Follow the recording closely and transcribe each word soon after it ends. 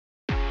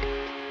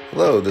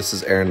Hello, this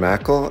is Aaron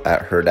Mackel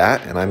at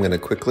Hurrdat, and I'm going to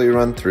quickly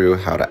run through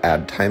how to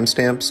add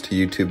timestamps to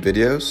YouTube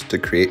videos to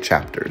create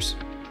chapters.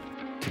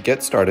 To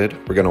get started,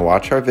 we're going to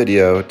watch our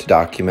video to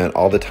document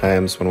all the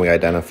times when we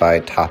identify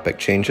topic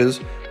changes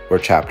where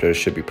chapters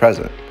should be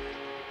present.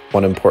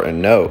 One important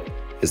note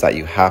is that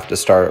you have to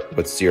start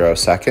with 0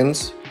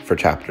 seconds for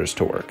chapters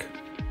to work.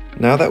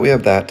 Now that we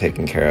have that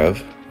taken care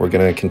of, we're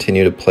going to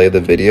continue to play the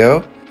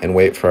video and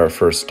wait for our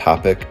first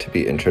topic to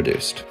be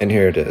introduced. And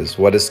here it is.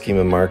 What is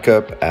schema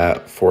markup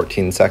at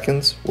 14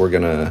 seconds? We're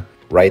gonna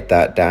write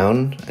that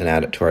down and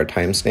add it to our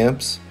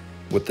timestamps.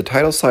 With the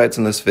title slides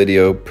in this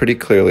video pretty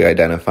clearly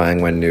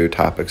identifying when new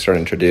topics are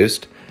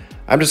introduced,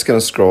 I'm just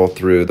gonna scroll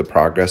through the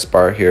progress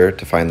bar here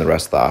to find the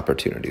rest of the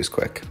opportunities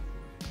quick.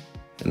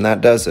 And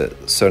that does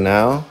it. So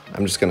now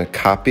I'm just gonna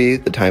copy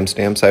the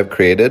timestamps I've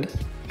created,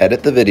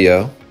 edit the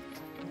video,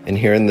 and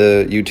here in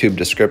the YouTube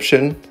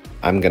description,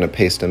 I'm gonna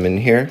paste them in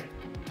here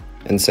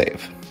and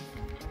save.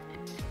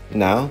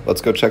 Now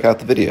let's go check out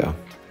the video.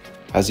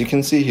 As you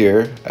can see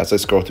here, as I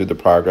scroll through the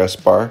progress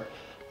bar,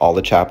 all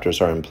the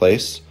chapters are in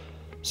place,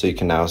 so you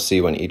can now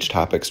see when each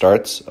topic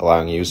starts,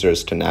 allowing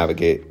users to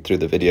navigate through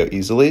the video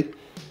easily,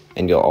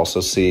 and you'll also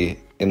see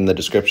in the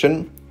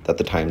description that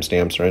the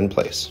timestamps are in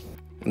place.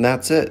 And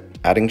that's it.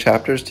 Adding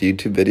chapters to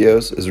YouTube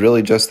videos is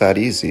really just that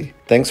easy.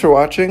 Thanks for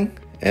watching,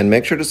 and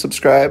make sure to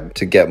subscribe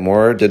to get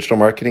more digital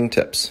marketing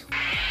tips.